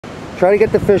Try to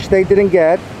get the fish they didn't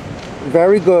get.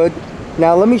 Very good.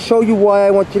 Now let me show you why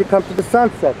I want you to come to the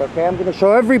sunset, okay? I'm going to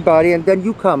show everybody and then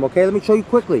you come, okay? Let me show you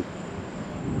quickly.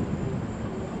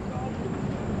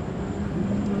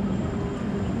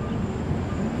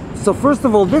 So first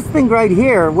of all, this thing right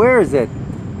here, where is it?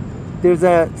 There's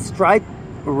a striped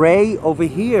ray over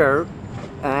here,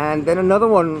 and then another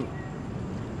one.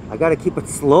 I got to keep it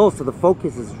slow so the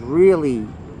focus is really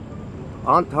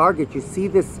on target. You see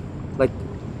this, like,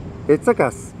 it's like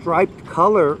a striped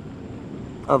color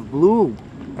of blue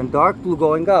and dark blue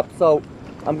going up. So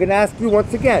I'm going to ask you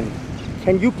once again,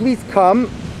 can you please come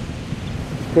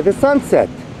to the sunset?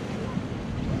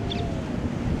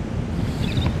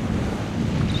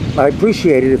 I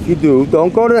appreciate it if you do.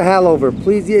 Don't go to the halover,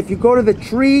 please. If you go to the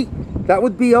tree, that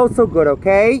would be also good,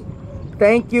 okay?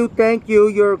 Thank you, thank you.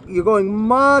 You're going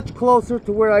much closer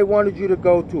to where I wanted you to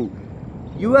go to.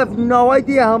 You have no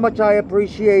idea how much I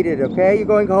appreciate it, okay? You're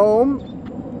going home?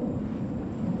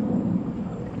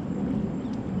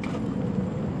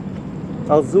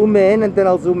 I'll zoom in and then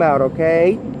I'll zoom out,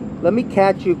 okay? Let me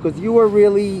catch you because you are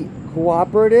really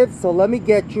cooperative. So let me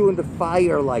get you in the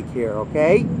fire like here,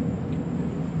 okay?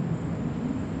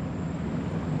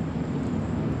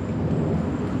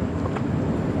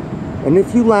 And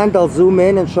if you land, I'll zoom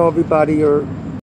in and show everybody your